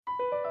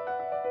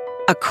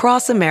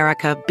Across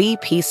America,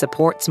 BP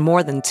supports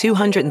more than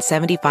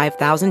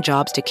 275,000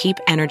 jobs to keep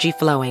energy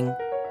flowing.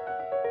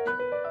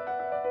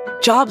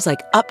 Jobs like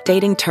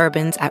updating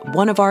turbines at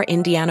one of our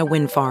Indiana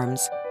wind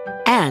farms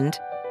and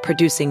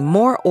producing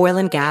more oil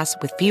and gas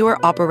with fewer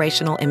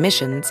operational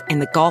emissions in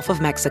the Gulf of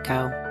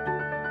Mexico.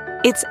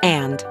 It's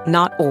and,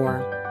 not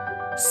or.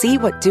 See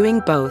what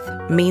doing both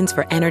means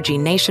for energy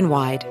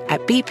nationwide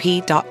at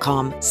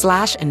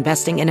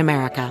bp.com/investing in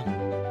America.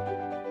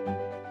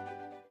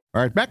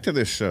 All right, back to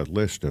this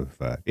list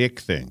of ick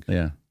things.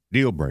 Yeah.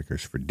 Deal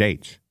breakers for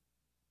dates.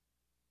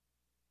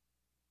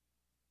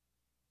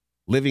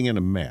 Living in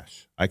a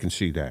mess. I can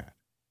see that.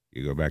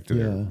 You go back to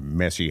their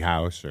messy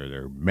house or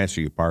their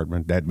messy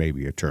apartment. That may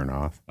be a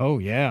turnoff. Oh,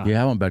 yeah.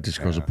 Yeah, I went back to this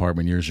girl's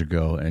apartment years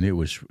ago, and it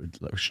was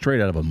straight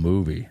out of a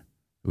movie.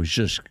 It was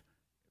just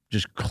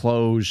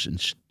clothes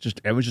and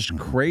it was just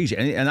crazy.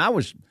 And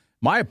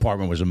my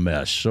apartment was a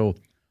mess, so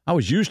I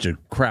was used to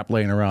crap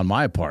laying around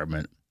my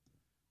apartment.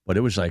 But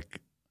it was like,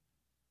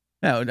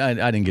 no, I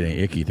didn't get any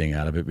icky thing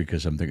out of it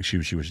because I'm thinking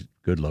she was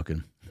good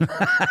looking.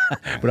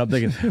 But I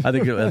think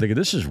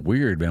this is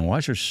weird, man. Why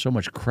is there so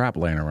much crap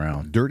laying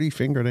around? Dirty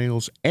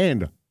fingernails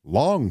and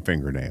long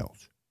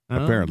fingernails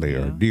apparently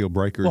are deal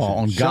breakers. Well,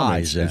 on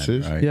guys,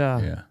 instances. Right?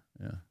 Yeah.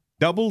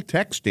 Double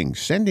texting,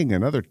 sending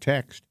another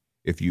text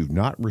if you've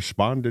not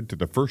responded to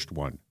the first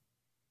one.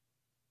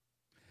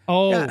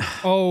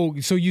 Oh,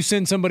 so you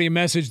send somebody a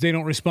message, they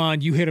don't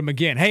respond, you hit them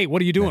again. Hey,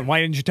 what are you doing?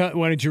 Why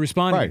didn't you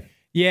respond? Right.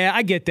 Yeah,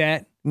 I get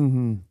that.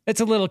 Mm-hmm.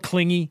 It's a little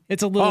clingy.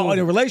 It's a little. In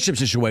a relationship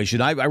situation,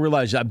 I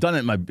realize I've done it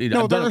in my.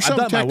 I've done it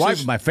with my wife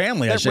and my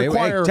family. I say,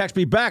 hey, text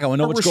me back. I want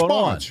to know what's going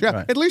on. Yeah,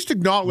 right. At least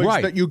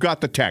acknowledge that you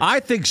got the text. I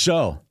think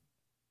so.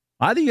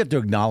 I think you have to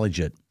acknowledge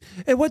it.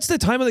 And what's the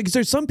time? Because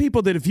there's some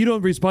people that if you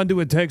don't respond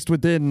to a text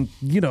within,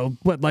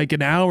 like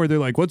an hour, they're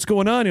like, "What's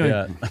going on?" You're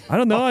like, I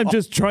don't know. I'm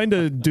just trying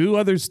to do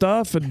other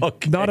stuff and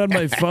not on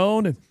my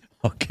phone.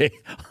 Okay,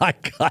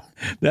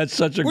 that's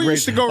such a great. We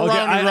used to go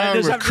round and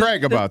round with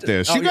Craig about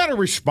this. You got to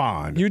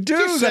respond. You do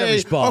got to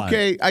respond.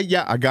 Okay,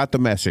 I got the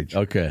message.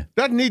 Okay,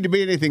 doesn't need to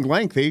be anything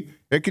lengthy.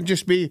 It can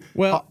just be.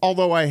 Well,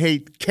 although I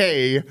hate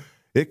K,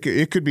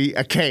 it could be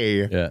a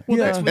K. Yeah.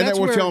 And that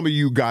will tell me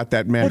you got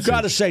that message. You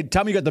got to say,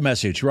 tell me you got the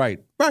message,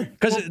 right? Right.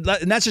 Because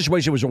in that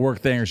situation, it was a work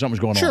thing or something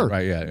was going on.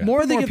 Right. Yeah.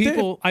 More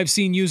people I've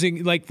seen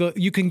using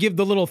you can give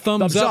the little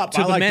thumbs up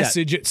to the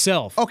message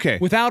itself. Okay.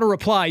 Without a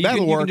reply, you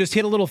can just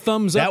hit a little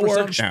thumbs up. That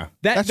works. Yeah.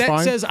 That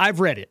says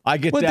I've read it. I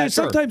get that. There's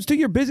sometimes too,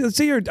 you're busy. Let's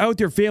say you're out with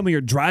your family, you're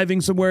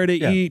driving somewhere to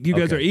eat. You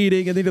guys are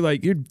eating, and then you're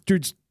like you're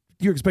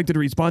expected to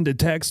respond to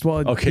text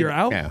while you're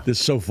out. Yeah. This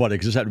is so funny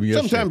because this had to be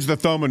sometimes the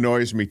thumb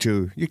annoys me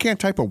too. You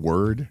can't type a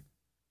word.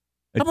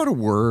 How about a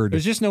word?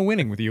 There's just no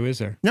winning with you, is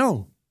there?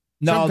 No.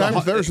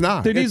 Sometimes there's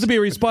not. There needs to be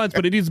a response,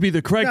 but it needs to be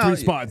the correct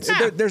response.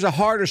 There's a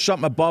heart or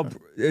something above.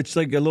 It's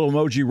like a little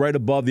emoji right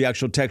above the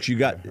actual text you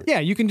got. Yeah,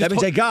 you can just. That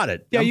means they got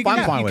it. Yeah,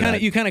 I'm fine with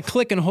that. You kind of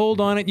click and hold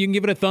on it. You can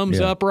give it a thumbs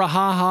up or a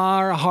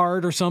ha-ha or a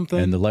heart or something.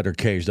 And the letter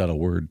K is not a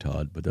word,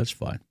 Todd, but that's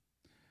fine.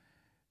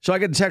 So I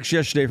got a text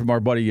yesterday from our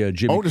buddy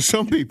Jimmy. Oh, to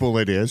some people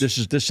it is.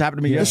 This happened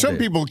to me yesterday. To some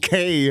people,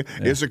 K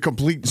is a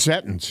complete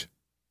sentence.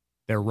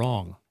 They're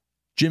wrong.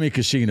 Jimmy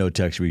Casino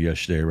texted me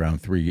yesterday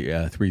around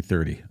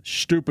 3:30.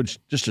 Stupid,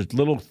 just a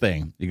little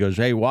thing. He goes,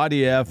 hey,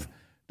 YDF,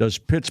 does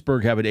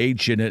Pittsburgh have an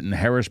H in it and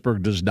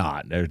Harrisburg does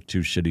not? They're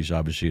two cities,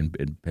 obviously,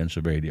 in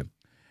Pennsylvania.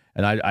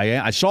 And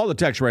I saw the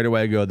text right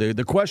away. I go,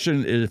 the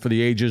question is for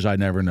the ages, I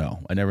never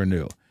know. I never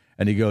knew.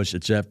 And he goes,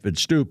 it's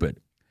stupid.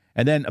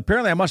 And then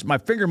apparently my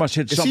finger must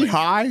hit something. Is he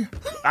high?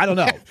 I don't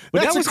know.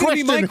 But that was going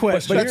to be my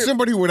question. That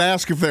somebody would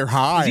ask if they're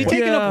high. Is he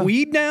taking up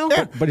weed now?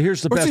 Yeah. But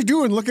here's the What's best. he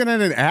doing? Looking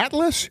at an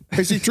atlas?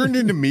 Has he turned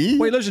into me?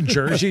 Well, he lives in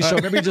Jersey, so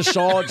maybe he just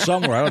saw it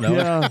somewhere. I don't know.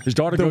 Yeah. His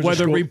daughter the goes weather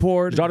to school.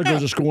 report. His daughter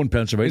goes to school in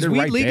Pennsylvania. Is They're weed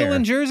right legal there.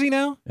 in Jersey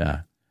now?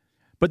 Yeah.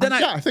 But then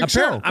I think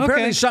so.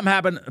 Apparently something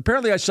happened.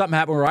 Apparently something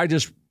happened where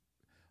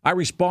I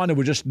responded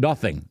with just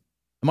nothing.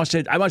 My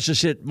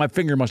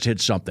finger must have hit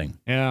something.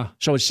 Yeah.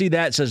 So see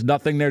that it says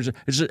nothing.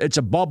 It's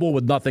a bubble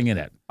with nothing in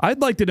it. I'd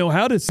like to know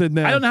how to send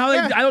that. I don't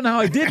know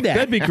how I did that.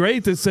 That'd be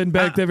great to send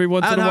back every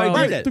once in a while.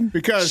 I did it.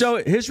 Because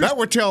that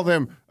would tell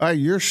them,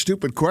 your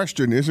stupid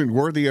question isn't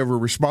worthy of a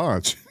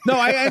response. No,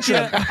 I answered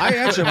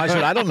him. I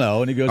said, I don't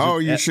know. And he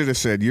goes, you should have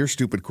said, your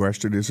stupid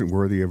question isn't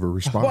worthy of a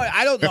response. Well,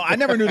 I don't know. I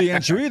never knew the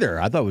answer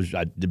either. I thought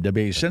it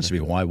made sense to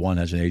me why one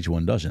has an age,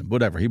 one doesn't.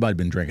 Whatever. He might have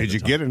been drinking. Did you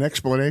get an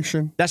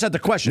explanation? That's not the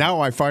question.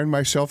 Now I find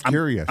myself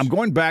curious. I'm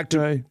going back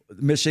to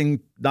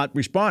missing, not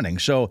responding.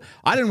 So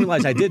I didn't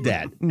realize I did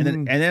that.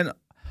 And then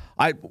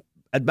at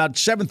about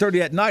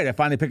 7:30 at night, I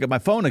finally pick up my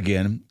phone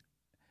again,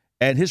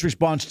 and his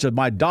response to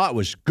my dot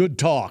was "good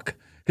talk."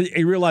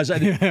 He realized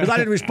because I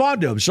didn't respond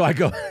to him, so I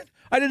go,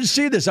 "I didn't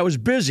see this. I was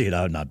busy." And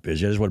I'm not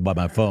busy. I just went by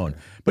my phone.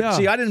 But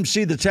see, I didn't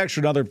see the text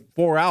for another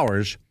 4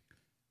 hours.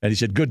 And he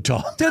said, good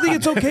talk. I think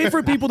it's okay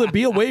for people to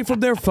be away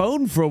from their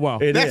phone for a while.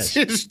 That's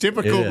his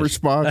typical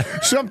response.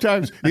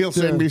 Sometimes he'll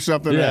send me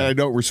something that I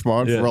don't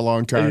respond for a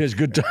long time. And he says,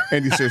 good talk.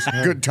 And he says,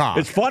 good talk.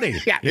 It's funny.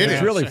 Yeah,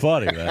 it's really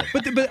funny, man.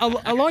 But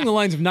along the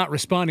lines of not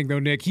responding, though,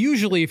 Nick,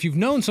 usually if you've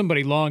known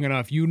somebody long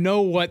enough, you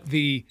know what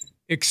the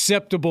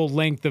acceptable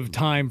length of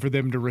time for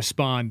them to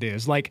respond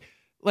is. Like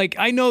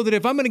I know that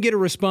if I'm going to get a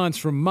response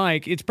from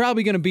Mike, it's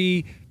probably going to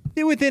be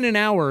within an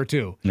hour or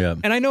two. Yeah.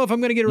 And I know if I'm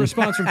going to get a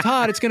response from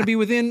Todd, it's going to be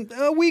within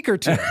a week or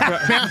two.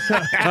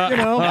 You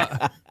know?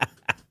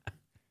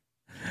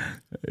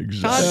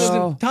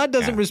 Exactly. Todd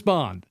doesn't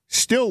respond.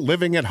 Still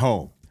living at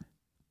home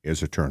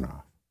is a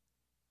turnoff.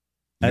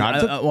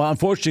 Well,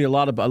 unfortunately, a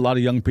lot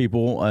of young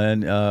people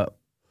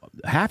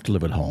have to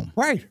live at home,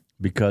 right?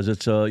 Because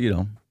it's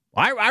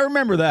I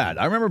remember that.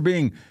 I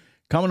remember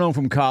coming home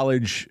from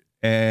college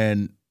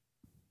and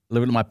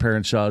living in my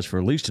parents' house for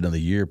at least another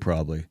year,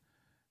 probably.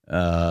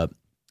 But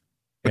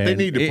they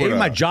need to put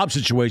my job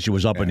situation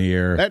was up in the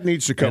air. That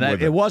needs to come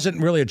with it. It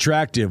wasn't really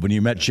attractive when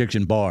you met chicks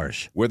in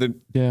bars. With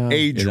an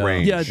age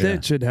range. Yeah,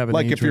 that should have an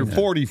age range. Like if you're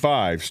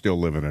 45 still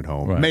living at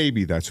home,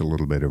 maybe that's a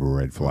little bit of a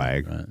red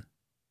flag. Right.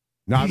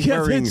 Not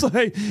wearing. It's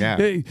like,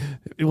 hey,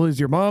 well, is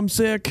your mom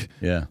sick?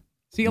 Yeah.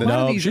 See, a lot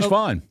of these, she's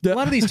fine. A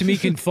lot of these to me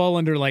can fall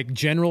under like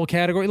general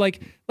category,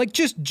 like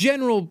just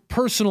general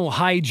personal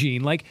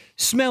hygiene, like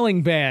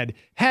smelling bad,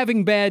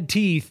 having bad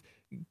teeth,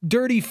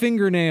 dirty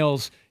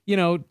fingernails,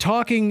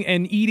 talking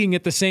and eating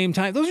at the same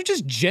time. Those are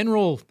just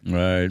general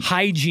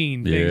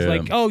hygiene things.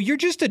 Like, oh, you're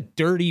just a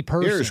dirty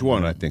person. Here's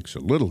one I think's a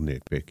little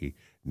nitpicky: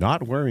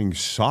 not wearing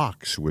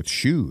socks with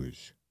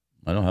shoes.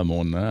 I don't have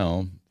one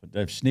now, but I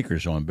have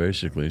sneakers on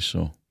basically,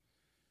 so.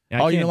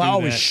 Yeah,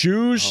 with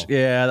shoes? Oh.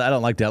 Yeah, I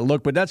don't like that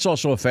look, but that's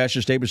also a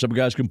fashion statement some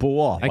guys can pull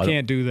off. I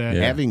can't do that.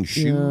 Yeah. Having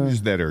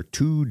shoes that are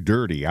too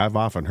dirty, I've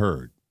often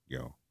heard,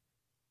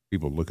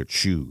 people look at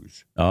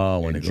shoes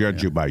and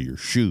judge you by your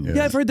shoes.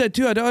 Yeah, I've heard that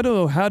too. I don't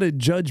know how to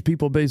judge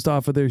people based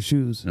off of their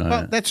shoes.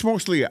 Well, that's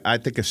mostly, I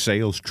think, a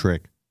sales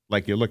trick.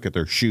 Like you look at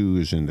their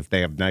shoes, and if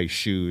they have nice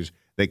shoes,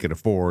 they could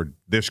afford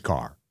this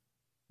car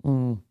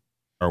or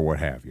what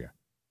have you.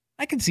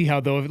 I can see how,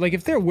 though,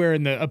 if they're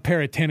wearing a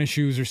pair of tennis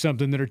shoes or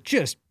something that are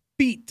just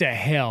beat to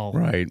hell.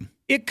 Right.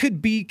 It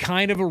could be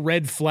kind of a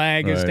red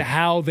flag as to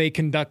how they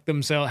conduct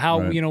themselves,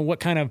 what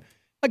kind of,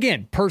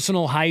 again,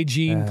 personal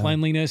hygiene,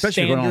 cleanliness,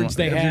 standards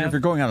they have. If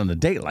you're going out on a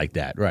date like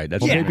that, right.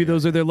 Maybe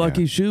those are their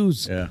lucky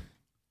shoes. Yeah.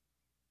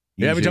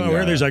 Every time I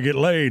wear these, I get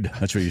laid.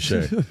 That's what you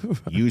say.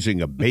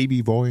 Using a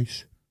baby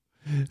voice.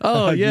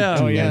 Oh, yeah.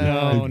 Oh, yeah.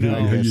 No.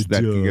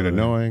 That can get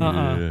annoying.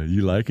 Yeah,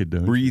 you like it,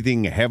 don't you?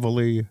 Breathing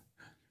heavily.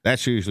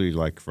 That's usually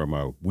like from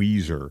a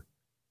Weezer.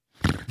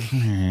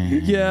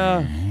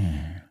 Yeah.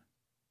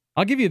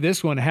 I'll give you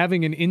this one.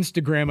 Having an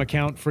Instagram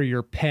account for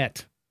your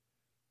pet.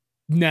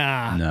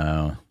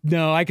 Nah.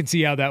 No, I can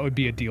see how that would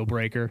be a deal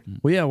breaker.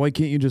 Well, yeah, why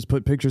can't you just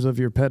put pictures of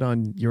your pet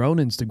on your own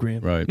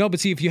Instagram? Right. No, but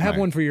see, if you have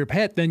one for your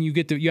pet, then you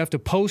have to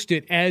post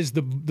it as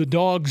the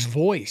dog's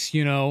voice,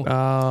 Oh.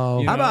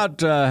 How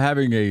about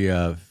having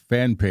a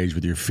fan page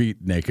with your feet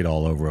naked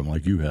all over them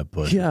like you have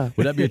put? Yeah.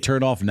 Would that be a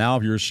turn off now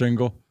if you're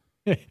single?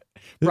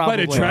 It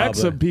might attract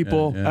some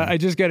people. Yeah. I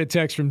just got a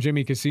text from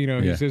Jimmy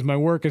Casino. He says, my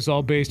work is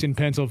all based in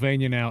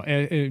Pennsylvania now.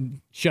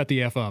 Shut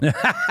the F up. I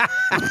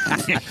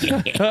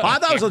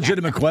thought it was a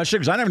legitimate question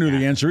because I never knew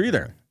the answer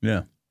either.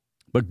 Yeah.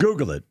 But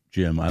Google it,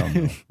 Jim. I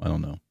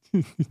don't know.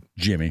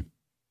 Jimmy.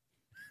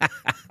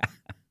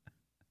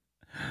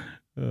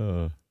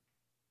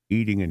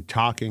 Eating and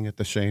talking at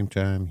the same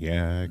time.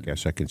 Yeah, I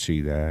guess I can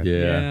see that.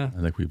 Yeah.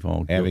 I think we've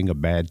all. Having a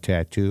bad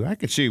tattoo. I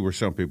can see where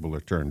some people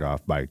are turned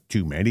off by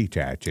too many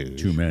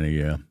tattoos. Too many,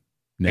 yeah.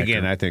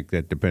 Again, I think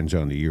that depends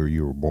on the year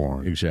you were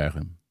born.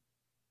 Exactly.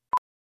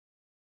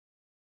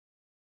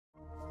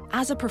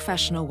 As a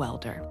professional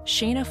welder,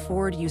 Shayna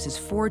Ford uses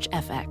Forge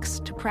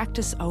FX to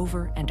practice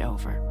over and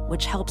over,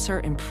 which helps her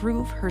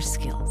improve her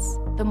skills.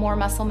 The more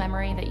muscle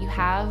memory that you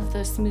have,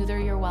 the smoother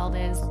your weld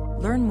is.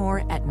 Learn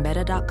more at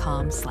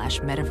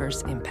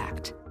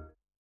meta.com/metaverseimpact.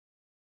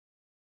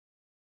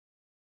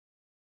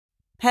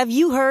 Have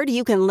you heard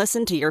you can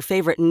listen to your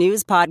favorite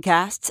news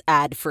podcasts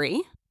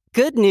ad-free?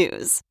 Good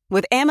news.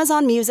 With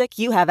Amazon Music,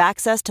 you have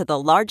access to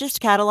the largest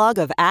catalog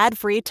of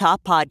ad-free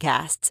top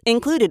podcasts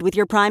included with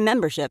your Prime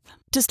membership.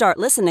 To start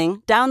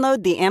listening,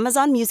 download the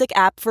Amazon Music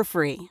app for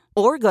free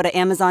or go to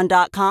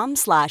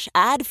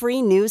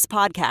amazon.com/ad-free news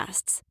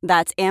podcasts.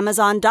 That's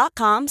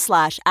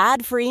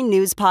amazon.com/ad-free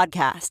news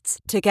podcasts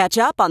to catch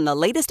up on the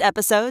latest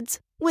episodes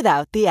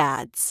without the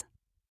ads.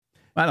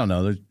 I don't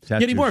know.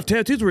 Anymore, if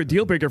tattoos were a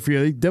deal breaker for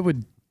you, that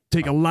would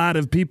take a lot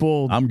of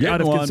people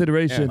out of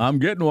consideration. Yeah. I'm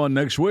getting one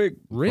next week.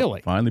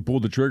 Really? Finally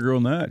pulled the trigger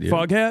on that. Yeah.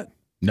 Fog hat?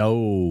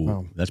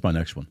 No. That's my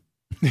next one.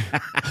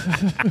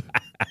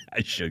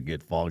 I should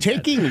get fog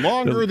hat. Taking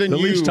longer than you.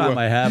 The least time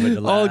I have it.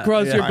 All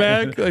across your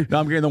back? No,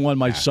 I'm getting the one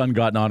my son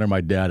got in honor of my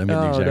dad. I'm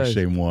getting the exact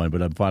same one,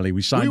 but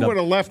we signed up. We would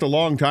have left a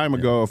long time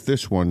ago if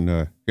this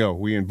one,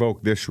 we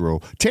invoked this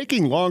rule.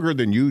 Taking longer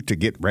than you to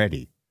get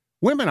ready.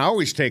 Women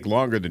always take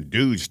longer than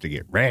dudes to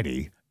get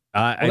ready.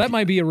 Well, that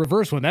might be a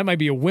reverse one. That might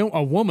be a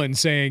woman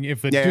saying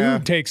if a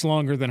dude takes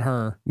longer than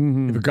her.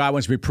 If a guy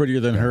wants to be prettier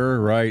than her,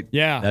 right?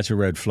 Yeah. That's a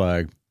red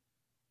flag.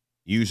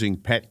 Using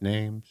pet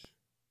names.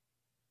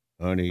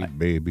 Honey,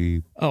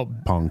 baby,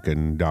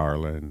 pumpkin,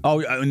 darling. Oh,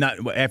 not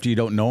after you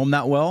don't know them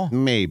that well?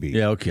 Maybe.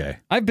 Yeah, okay.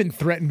 I've been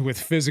threatened with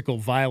physical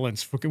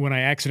violence when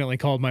I accidentally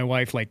called my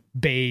wife like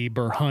babe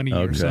or honey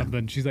or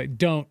something. She's like,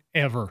 don't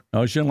ever.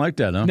 Oh, she didn't like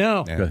that, huh?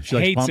 No. Yeah. She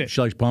hates likes it.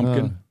 She likes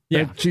pumpkin.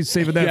 Yeah, she's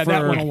saving that for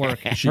that her. won't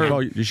work. Did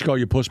she call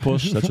you puss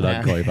puss? That's what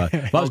I'd call you.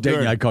 If I was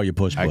dating you, I'd call you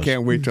puss puss. I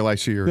can't wait till I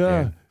see her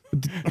again.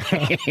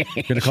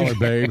 Gonna call her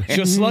babe.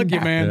 She'll slug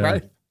you, man. Yeah.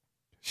 Right?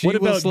 She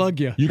will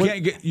slug you.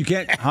 You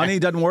can't, honey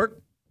doesn't work?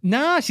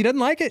 Nah, she doesn't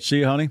like it.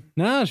 See, honey?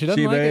 No, she doesn't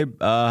See, like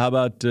babe? How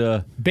about...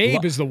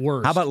 babe is the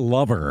worst. How about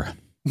lover?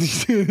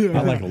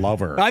 I like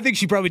lover. I think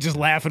she probably just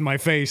laughed in my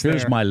face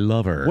Here's there. my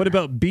lover. What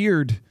about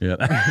beard? Yeah.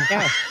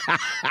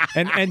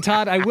 And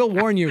Todd, I will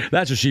warn you.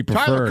 That's what she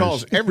prefers. Tyler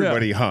calls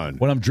everybody hun.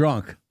 When I'm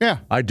drunk. Yeah.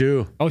 I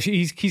do. Oh,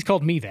 he's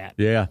called me that.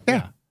 Yeah.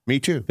 Yeah. Me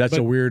too. It's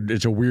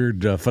a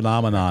weird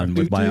phenomenon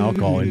with my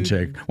alcohol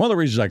intake. One of the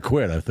reasons I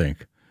quit, I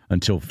think,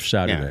 until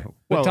Saturday. Yeah.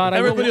 Well, Todd,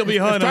 Everybody will be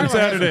hun on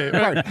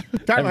Saturday.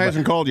 Tyler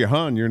hasn't called you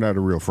hun. You're not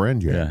a real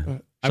friend yet. Yeah.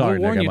 I Sorry,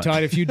 will warn Nick, you,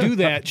 Todd, if you do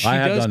that, she I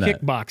have does done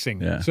that.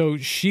 kickboxing. Yeah. So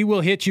she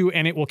will hit you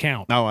and it will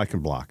count. No, I can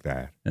block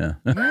that. Yeah.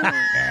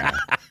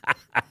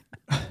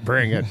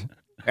 Bring it.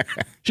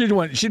 She didn't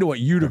want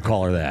you to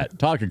call her that.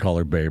 Todd could call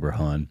her babe or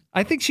hun.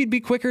 I think she'd be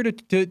quicker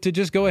to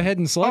just go ahead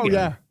and slug it.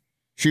 Yeah.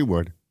 She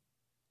would.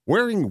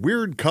 Wearing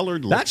weird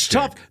colored lipstick. That's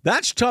tough.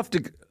 That's tough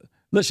to...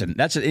 Listen,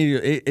 that's an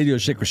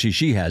idiosyncrasy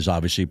she has,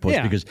 obviously, Puss,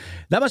 because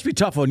that must be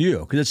tough on you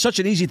because it's such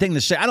an easy thing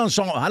to say. I don't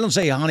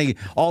say honey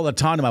all the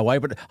time to my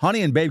wife, but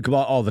honey and babe come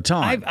out all the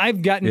time.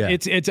 I've gotten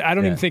it's I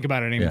don't even think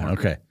about it anymore. Yeah,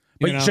 okay.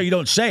 But so you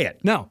don't say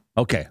it? No.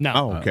 Okay. No.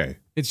 Oh, okay.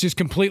 It's just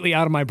completely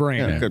out of my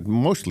brain. Yeah,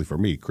 mostly for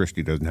me,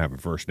 Christy doesn't have a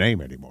first name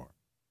anymore.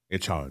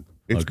 It's hun.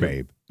 It's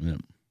babe. Yeah.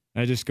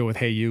 I just go with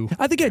hey you.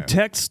 I think I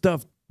text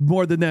stuff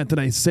more than that than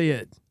I say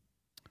it.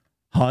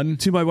 Hun?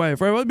 To my wife.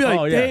 Right? I'd be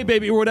like, hey,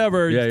 baby, or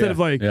whatever, instead of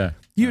like,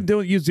 you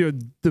don't use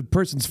the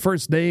person's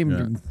first name.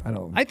 Yeah. I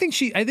don't. I think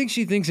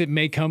she thinks it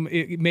may come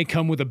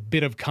with a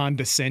bit of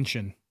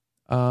condescension.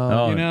 You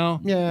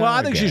know? Yeah. Well,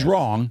 I think she's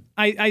wrong.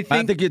 I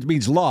think it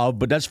means love,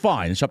 but that's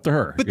fine. It's up to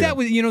her. But that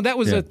was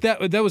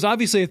that was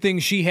obviously a thing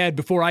she had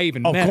before I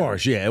even met her. Of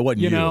course, yeah. It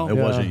wasn't you. It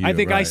wasn't you. I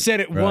think I right,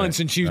 said it once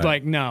and she was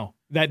like, no,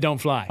 that don't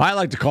fly. I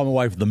like to call my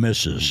wife the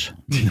missus.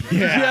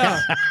 Yeah.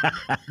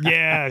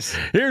 Yes.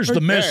 Here's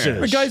the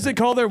missus. The guys that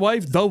call their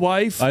wife the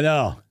wife. I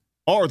know.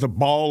 Or the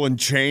ball and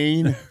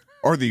chain.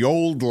 Or the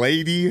old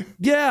lady.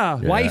 Yeah.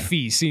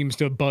 Wifey seems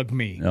to bug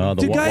me.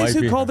 Do guys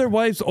who call their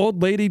wives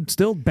old lady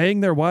still bang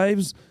their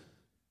wives?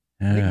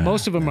 I think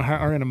most of them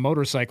are in a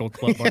motorcycle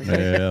club. Aren't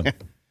they? Yeah.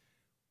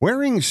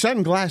 Wearing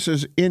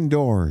sunglasses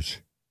indoors.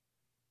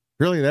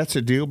 Really, that's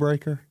a deal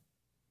breaker?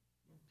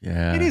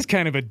 Yeah. It is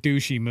kind of a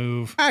douchey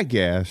move. I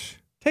guess.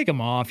 Take them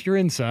off. You're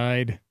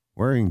inside.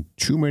 Wearing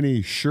too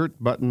many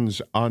shirt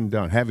buttons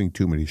undone. Having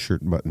too many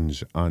shirt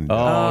buttons undone.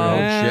 Oh,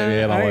 shit.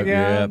 Yeah, my wife.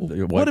 Yeah.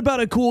 What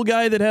about a cool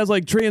guy that has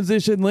like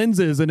transition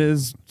lenses and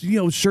his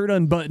shirt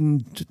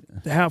unbuttoned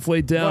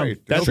halfway down? Right.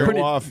 That's Show pretty.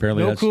 off.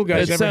 Apparently No cool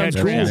guys that ever had sounds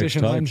cool.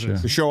 transition Types,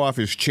 lenses. To show off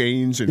his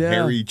chains and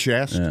hairy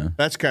chest. Yeah.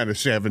 That's kind of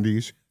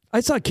 70s. I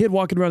saw a kid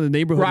walking around the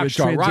neighborhood with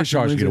transition Rock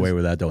stars lenses. get away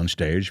with that, though, on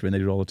stage. I mean, they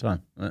do it all the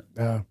time.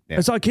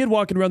 I saw a kid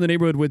walking around the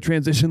neighborhood with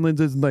transition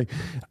lenses, and like,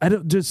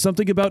 just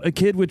something about a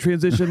kid with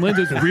transition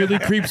lenses really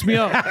creeps me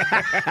out.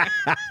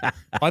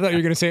 I thought you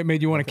were going to say it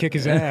made you want to kick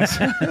his ass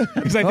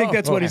because I think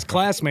that's what his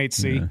classmates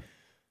see. Yeah.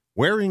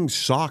 Wearing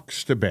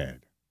socks to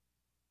bed.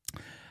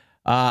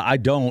 I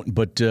don't,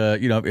 but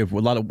if a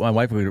lot of my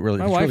wife would really,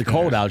 if it's really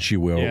cold out, she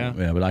will.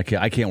 Yeah. But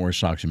I can't wear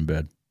socks in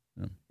bed.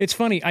 It's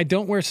funny. I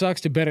don't wear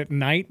socks to bed at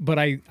night, but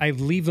I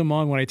leave them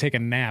on when I take a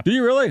nap. Do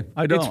you really?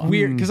 I don't. It's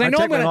weird because I know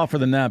take I'm going them off for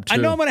the nap too. I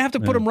know I'm going to have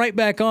to put them right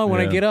back on when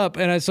I Yeah. get up,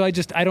 and so I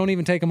don't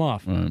even take them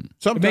off.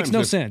 Sometimes It makes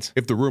no sense.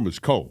 If the room is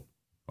cold,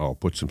 I'll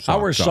put some socks I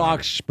wear on.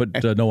 socks, but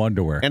no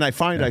underwear. And I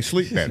find I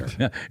sleep better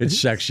Yeah, it's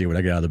sexy when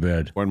I get out of the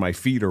bed. when my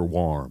feet are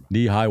warm.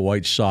 Knee-high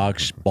white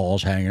socks,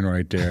 balls hanging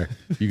right there.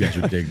 You guys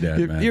would dig that,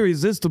 man.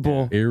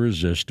 Irresistible.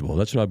 Irresistible.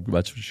 That's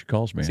what she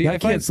calls me. See, I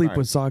can't sleep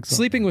with socks on.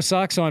 Sleeping with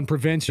socks on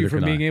prevents you Neither from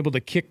can being I. able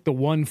to kick the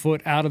 1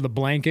 foot out of the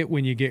blanket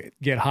when you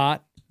get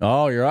hot.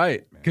 Oh, you're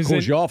right. 'Cause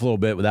Cools then- you off a little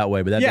bit that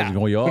way, but that doesn't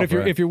cool you off. But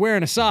right? if you're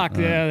wearing a sock,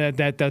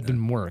 that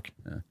doesn't work.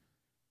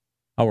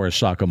 I wear a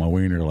sock on my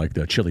wiener like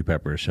the Chili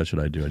Peppers. That's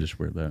what I do. I just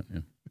wear that.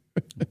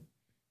 Yeah.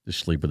 Just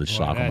sleep with a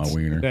sock on my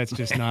wiener. That's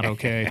just not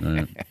okay.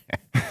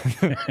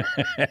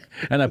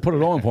 And I put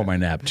it on for my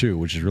nap too,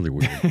 which is really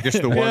weird.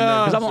 Just the one.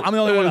 that- Because I'm the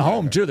only one at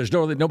home too. There's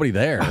nobody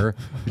there.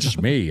 It's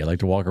just me. I like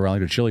to walk around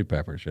like the Chili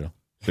Peppers,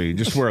 So you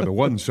just wear the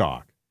one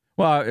sock.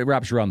 Well, it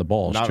wraps around the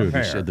balls, Not too. a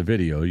hair. You said the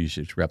video,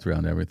 it's wrapped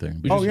around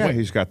everything. Oh, yeah,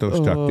 he's got those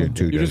tucked in,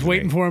 too. You're just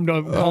waiting for him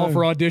to call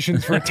for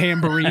auditions for a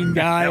tambourine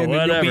guy, and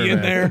then you'll be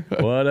in there.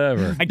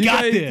 Whatever. I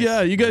got this.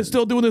 Yeah, you guys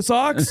still doing the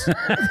socks?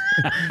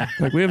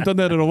 Like, we haven't done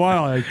that in a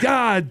while. Like,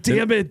 God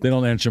damn it. They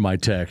don't answer my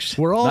text.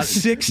 We're all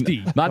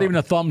 60. Not even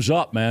a thumbs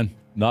up, man.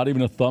 Not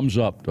even a thumbs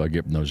up do I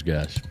get from those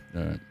guys.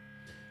 All right.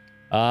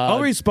 I'll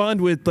respond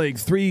with like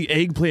 3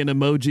 eggplant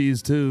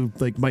emojis to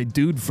like my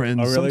dude friends.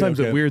 Oh, really? Sometimes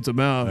Okay. it weirds them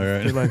out. All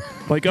right. They're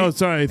like, oh,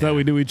 sorry, I thought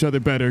we knew each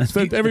other better.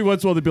 So every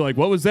once in a while they'd be like,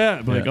 what was that?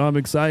 I'm like, Yeah. oh, I'm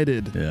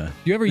excited. Yeah. Do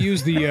you ever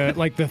use the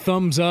like the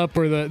thumbs up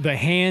or the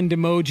hand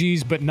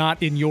emojis, but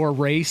not in your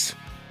race?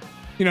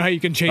 You know how you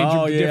can change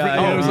them to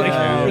different.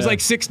 yeah, There's like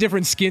 6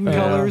 different skin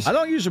colors. I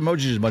don't use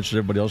emojis as much as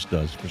everybody else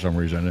does for some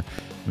reason. It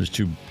was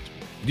too.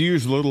 Do you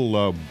use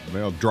little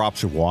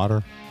drops of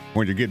water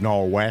when you're getting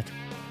all wet?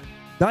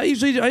 I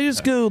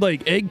just go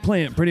like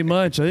eggplant pretty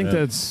much. I think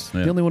that's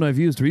the only one I've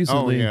used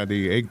recently. Oh, yeah,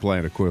 the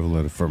eggplant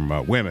equivalent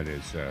from women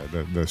is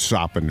the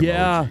sopping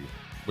Yeah. emoji,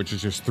 which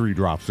is just 3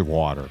 drops of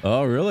water.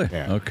 Oh, really?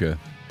 Yeah. Okay.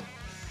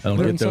 I don't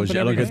Learn get those. something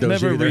I don't every get day.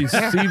 those Never either.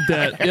 received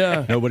that.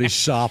 Yeah. Nobody's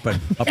sopping.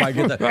 If I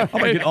get that, I'm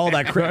gonna get all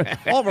that.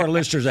 All of our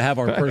listeners that have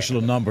our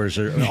personal numbers,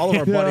 or all of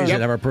our buddies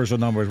that have our personal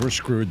numbers, we're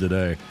screwed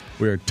today.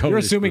 We are totally. You're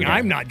assuming screwed.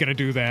 I'm not going to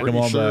do that. Come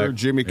on Sure, back.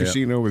 Jimmy Yeah.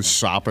 Casino is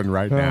sopping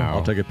right now.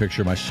 I'll take a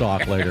picture of my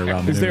sock later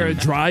around. Is there a noon.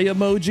 dry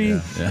emoji?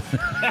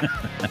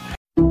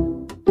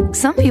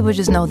 Some people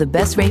just know the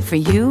best rate for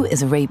you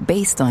is a rate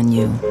based on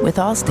you with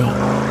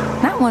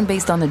Allstate. Not one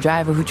based on the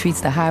driver who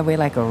treats the highway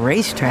like a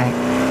racetrack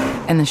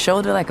and the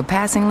shoulder like a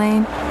passing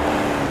lane.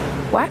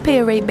 Why pay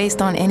a rate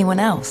based on anyone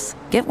else?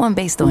 Get one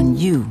based on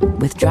you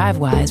with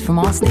DriveWise from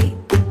Allstate.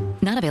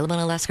 Not available in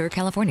Alaska or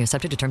California,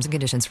 subject to terms and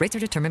conditions. Rates are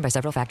determined by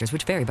several factors,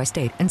 which vary by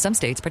state. In some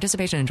states,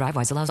 participation in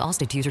DriveWise allows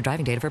Allstate to use your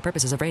driving data for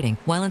purposes of rating.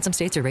 While in some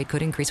states, your rate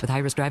could increase with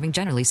high-risk driving.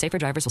 Generally, safer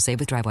drivers will save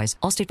with DriveWise.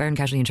 Allstate Fire and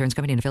Casualty Insurance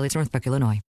Company and affiliates, Northbrook, Illinois.